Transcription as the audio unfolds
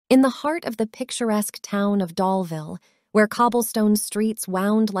In the heart of the picturesque town of Dahlville, where cobblestone streets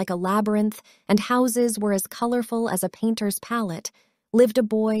wound like a labyrinth and houses were as colorful as a painter's palette, lived a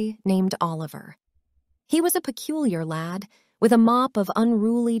boy named Oliver. He was a peculiar lad, with a mop of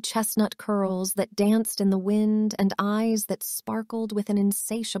unruly chestnut curls that danced in the wind and eyes that sparkled with an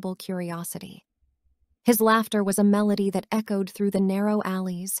insatiable curiosity. His laughter was a melody that echoed through the narrow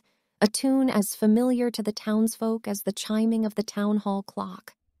alleys, a tune as familiar to the townsfolk as the chiming of the town hall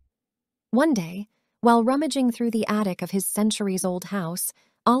clock. One day, while rummaging through the attic of his centuries-old house,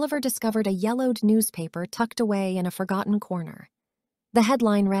 Oliver discovered a yellowed newspaper tucked away in a forgotten corner. The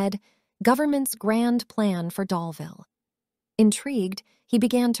headline read, "Government's Grand Plan for Dahlville." Intrigued, he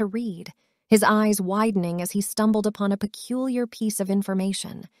began to read, his eyes widening as he stumbled upon a peculiar piece of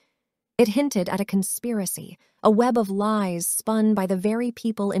information. It hinted at a conspiracy, a web of lies spun by the very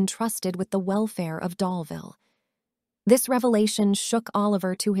people entrusted with the welfare of Dahlville. This revelation shook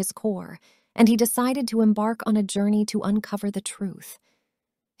Oliver to his core, and he decided to embark on a journey to uncover the truth.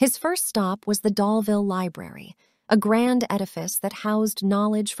 His first stop was the Dahlville Library, a grand edifice that housed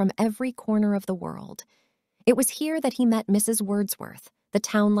knowledge from every corner of the world. It was here that he met Mrs. Wordsworth, the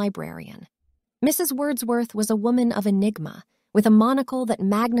town librarian. Mrs. Wordsworth was a woman of enigma, with a monocle that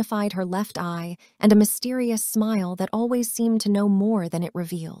magnified her left eye and a mysterious smile that always seemed to know more than it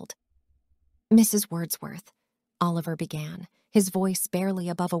revealed. "Mrs. Wordsworth," Oliver began, his voice barely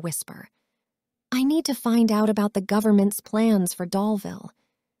above a whisper, "I need to find out about the government's plans for Dahlville."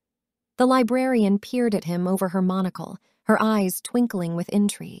 The librarian peered at him over her monocle, her eyes twinkling with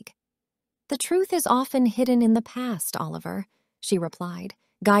intrigue. "The truth is often hidden in the past, Oliver," she replied,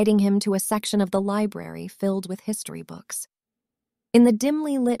 guiding him to a section of the library filled with history books. In the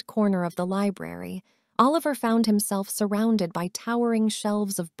dimly lit corner of the library, Oliver found himself surrounded by towering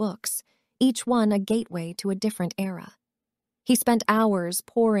shelves of books, each one a gateway to a different era. He spent hours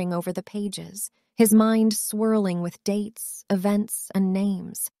poring over the pages, his mind swirling with dates, events, and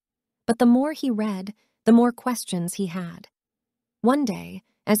names. But the more he read, the more questions he had. One day,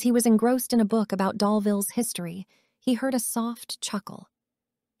 as he was engrossed in a book about Dahlville's history, he heard a soft chuckle.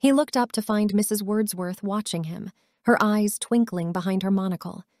 He looked up to find Mrs. Wordsworth watching him, her eyes twinkling behind her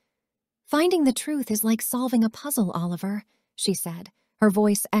monocle. "Finding the truth is like solving a puzzle, Oliver," she said, her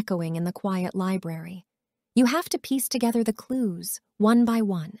voice echoing in the quiet library. "You have to piece together the clues, one by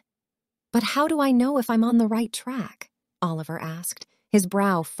one." "But how do I know if I'm on the right track?" Oliver asked, his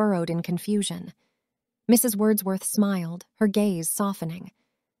brow furrowed in confusion. Mrs. Wordsworth smiled, her gaze softening.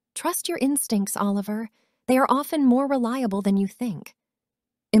 "Trust your instincts, Oliver. They are often more reliable than you think."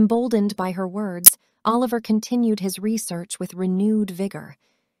 Emboldened by her words, Oliver continued his research with renewed vigor.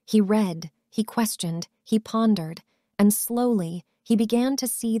 He read, he questioned, he pondered, and slowly he began to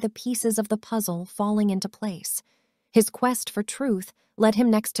see the pieces of the puzzle falling into place. His quest for truth led him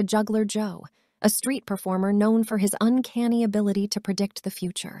next to Juggler Joe, a street performer known for his uncanny ability to predict the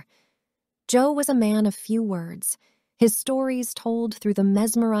future. Joe was a man of few words, his stories told through the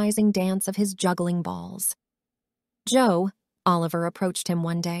mesmerizing dance of his juggling balls. "Joe," Oliver approached him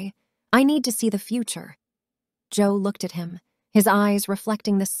one day, "I need to see the future." Joe looked at him, his eyes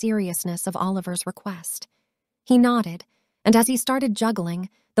reflecting the seriousness of Oliver's request. He nodded, and as he started juggling,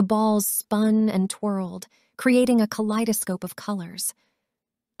 the balls spun and twirled, creating a kaleidoscope of colors.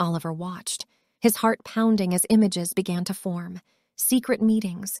 Oliver watched, his heart pounding as images began to form, secret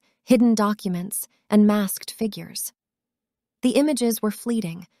meetings, hidden documents, and masked figures. The images were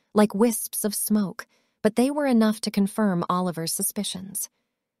fleeting, like wisps of smoke, but they were enough to confirm Oliver's suspicions.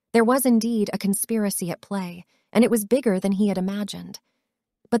 There was indeed a conspiracy at play, and it was bigger than he had imagined.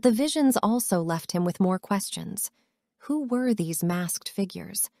 But the visions also left him with more questions. Who were these masked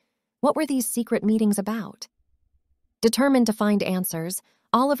figures? What were these secret meetings about? Determined to find answers,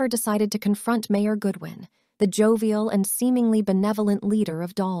 Oliver decided to confront Mayor Goodwin, the jovial and seemingly benevolent leader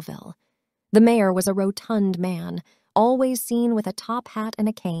of Dahlville. The mayor was a rotund man, always seen with a top hat and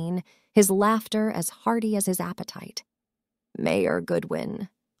a cane, his laughter as hearty as his appetite. "Mayor Goodwin,"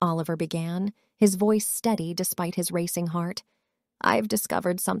 Oliver began, his voice steady despite his racing heart, "I've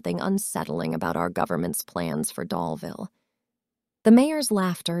discovered something unsettling about our government's plans for Dahlville." The mayor's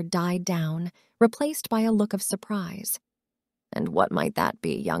laughter died down, replaced by a look of surprise. "And what might that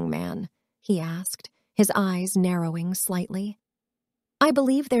be, young man?" he asked, his eyes narrowing slightly. "I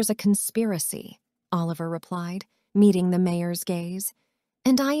believe there's a conspiracy," Oliver replied, meeting the mayor's gaze,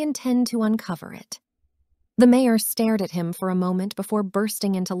 "and I intend to uncover it." The mayor stared at him for a moment before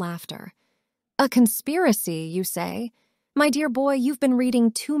bursting into laughter. "A conspiracy, you say? My dear boy, you've been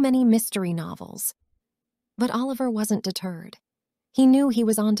reading too many mystery novels." But Oliver wasn't deterred. He knew he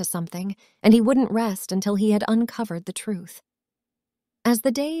was onto something, and he wouldn't rest until he had uncovered the truth. As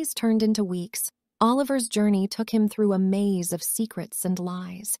the days turned into weeks, Oliver's journey took him through a maze of secrets and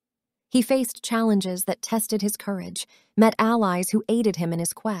lies. He faced challenges that tested his courage, met allies who aided him in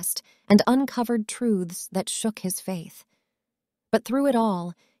his quest, and uncovered truths that shook his faith. But through it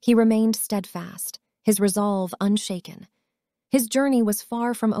all, he remained steadfast, his resolve unshaken. His journey was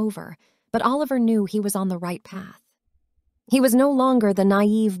far from over, but Oliver knew he was on the right path. He was no longer the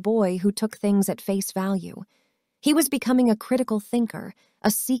naive boy who took things at face value. He was becoming a critical thinker, a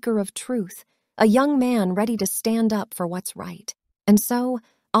seeker of truth, a young man ready to stand up for what's right. And so,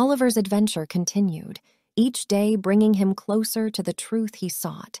 Oliver's adventure continued, each day bringing him closer to the truth he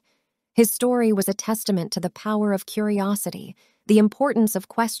sought. His story was a testament to the power of curiosity, the importance of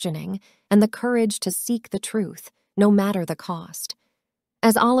questioning, and the courage to seek the truth, no matter the cost.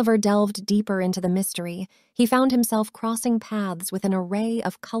 As Oliver delved deeper into the mystery, he found himself crossing paths with an array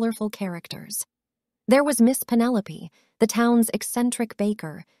of colorful characters. There was Miss Penelope, the town's eccentric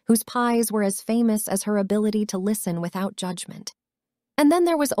baker, whose pies were as famous as her ability to listen without judgment. And then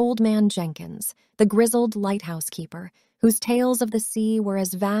there was Old Man Jenkins, the grizzled lighthouse keeper, whose tales of the sea were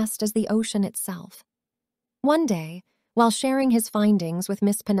as vast as the ocean itself. One day, while sharing his findings with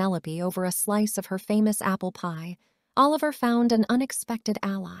Miss Penelope over a slice of her famous apple pie, Oliver found an unexpected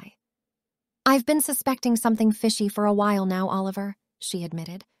ally. "I've been suspecting something fishy for a while now, Oliver," she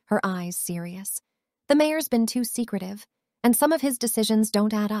admitted, her eyes serious. "The mayor's been too secretive, and some of his decisions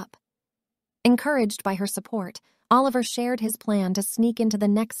don't add up." Encouraged by her support, Oliver shared his plan to sneak into the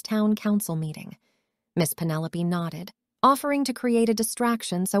next town council meeting. Miss Penelope nodded, offering to create a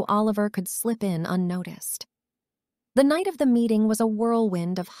distraction so Oliver could slip in unnoticed. The night of the meeting was a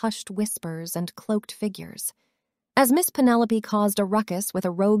whirlwind of hushed whispers and cloaked figures. As Miss Penelope caused a ruckus with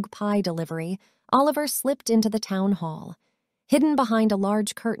a rogue pie delivery, Oliver slipped into the town hall. Hidden behind a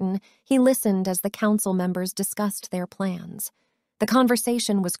large curtain, he listened as the council members discussed their plans. The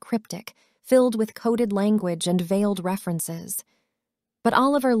conversation was cryptic, filled with coded language and veiled references. But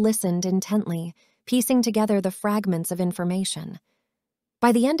Oliver listened intently, piecing together the fragments of information.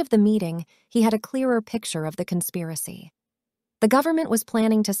 By the end of the meeting, he had a clearer picture of the conspiracy. The government was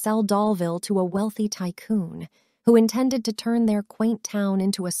planning to sell Dahlville to a wealthy tycoon who intended to turn their quaint town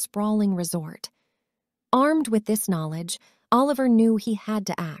into a sprawling resort. Armed with this knowledge, Oliver knew he had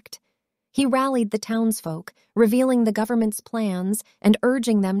to act. He rallied the townsfolk, revealing the government's plans and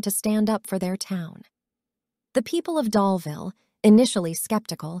urging them to stand up for their town. The people of Dahlville, initially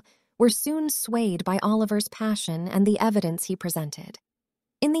skeptical, were soon swayed by Oliver's passion and the evidence he presented.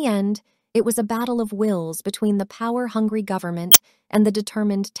 In the end, it was a battle of wills between the power-hungry government and the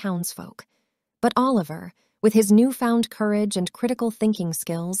determined townsfolk. But Oliver, with his newfound courage and critical thinking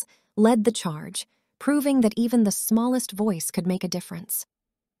skills, led the charge, proving that even the smallest voice could make a difference.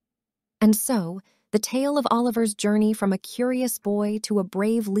 And so, the tale of Oliver's journey from a curious boy to a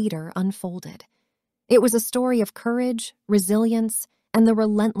brave leader unfolded. It was a story of courage, resilience, and the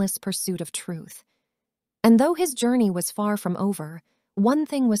relentless pursuit of truth. And though his journey was far from over, one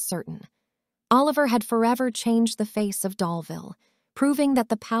thing was certain. Oliver had forever changed the face of Dahlville, proving that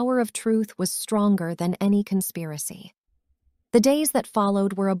the power of truth was stronger than any conspiracy. The days that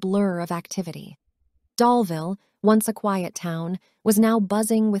followed were a blur of activity. Dahlville, once a quiet town, was now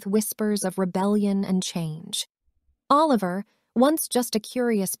buzzing with whispers of rebellion and change. Oliver, once just a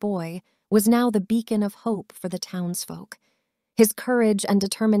curious boy, was now the beacon of hope for the townsfolk. His courage and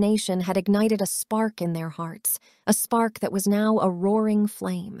determination had ignited a spark in their hearts, a spark that was now a roaring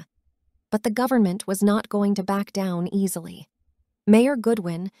flame. But the government was not going to back down easily. Mayor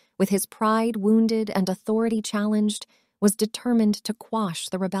Goodwin, with his pride wounded and authority challenged, was determined to quash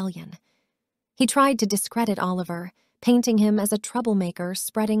the rebellion. He tried to discredit Oliver, painting him as a troublemaker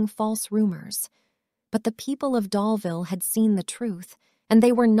spreading false rumors. But the people of Dahlville had seen the truth, and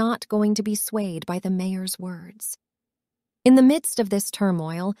they were not going to be swayed by the mayor's words. In the midst of this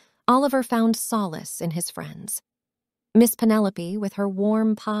turmoil, Oliver found solace in his friends. Miss Penelope, with her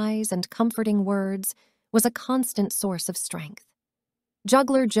warm pies and comforting words, was a constant source of strength.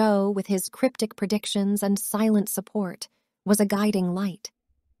 Juggler Joe, with his cryptic predictions and silent support, was a guiding light.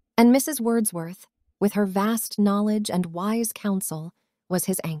 And Mrs. Wordsworth, with her vast knowledge and wise counsel, was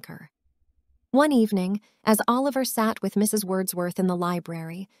his anchor. One evening, as Oliver sat with Mrs. Wordsworth in the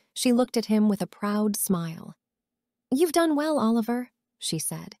library, she looked at him with a proud smile. "You've done well, Oliver," she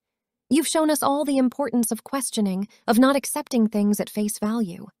said. "You've shown us all the importance of questioning, of not accepting things at face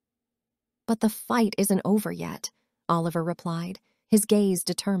value." "But the fight isn't over yet," Oliver replied, his gaze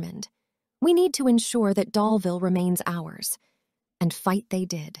determined. "We need to ensure that Dahlville remains ours." And fight they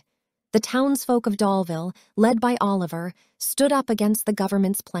did. The townsfolk of Dahlville, led by Oliver, stood up against the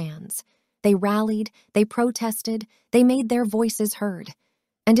government's plans. They rallied, they protested, they made their voices heard.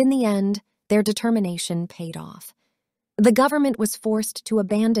 And in the end, their determination paid off. The government was forced to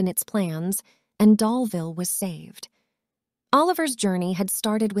abandon its plans, and Dahlville was saved. Oliver's journey had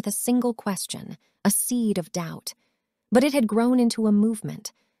started with a single question, a seed of doubt. But it had grown into a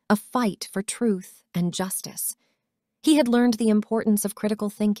movement, a fight for truth and justice. He had learned the importance of critical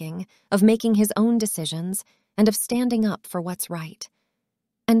thinking, of making his own decisions, and of standing up for what's right.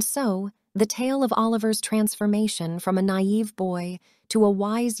 And so, the tale of Oliver's transformation from a naive boy to a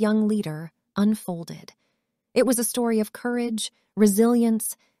wise young leader unfolded. It was a story of courage,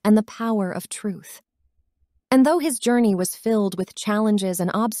 resilience, and the power of truth. And though his journey was filled with challenges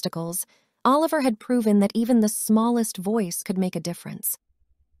and obstacles, Oliver had proven that even the smallest voice could make a difference.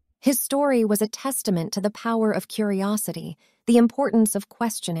 His story was a testament to the power of curiosity, the importance of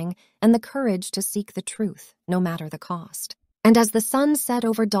questioning, and the courage to seek the truth, no matter the cost. And as the sun set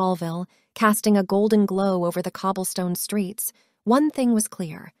over Dahlville, casting a golden glow over the cobblestone streets, one thing was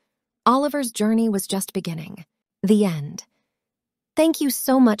clear. Oliver's journey was just beginning. The end. Thank you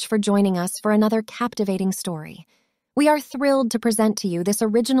so much for joining us for another captivating story. We are thrilled to present to you this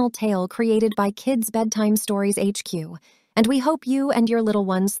original tale created by Kids Bedtime Stories HQ, and we hope you and your little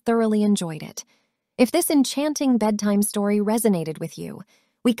ones thoroughly enjoyed it. If this enchanting bedtime story resonated with you,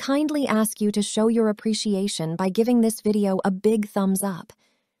 we kindly ask you to show your appreciation by giving this video a big thumbs up.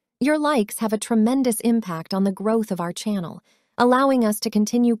 Your likes have a tremendous impact on the growth of our channel, allowing us to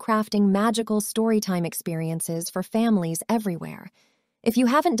continue crafting magical storytime experiences for families everywhere. If you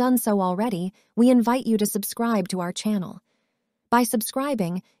haven't done so already, we invite you to subscribe to our channel. By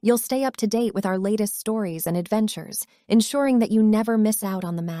subscribing, you'll stay up to date with our latest stories and adventures, ensuring that you never miss out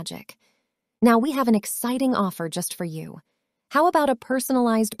on the magic. Now we have an exciting offer just for you. How about a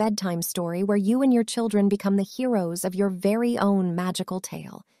personalized bedtime story where you and your children become the heroes of your very own magical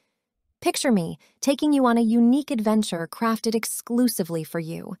tale? Picture me taking you on a unique adventure crafted exclusively for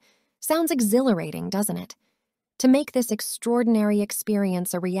you. Sounds exhilarating, doesn't it? To make this extraordinary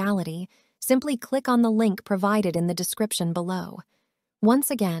experience a reality, simply click on the link provided in the description below. Once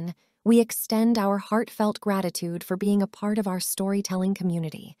again, we extend our heartfelt gratitude for being a part of our storytelling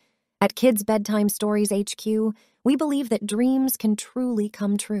community. At Kids Bedtime Stories HQ, we believe that dreams can truly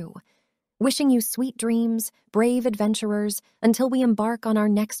come true. Wishing you sweet dreams, brave adventurers, until we embark on our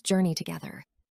next journey together.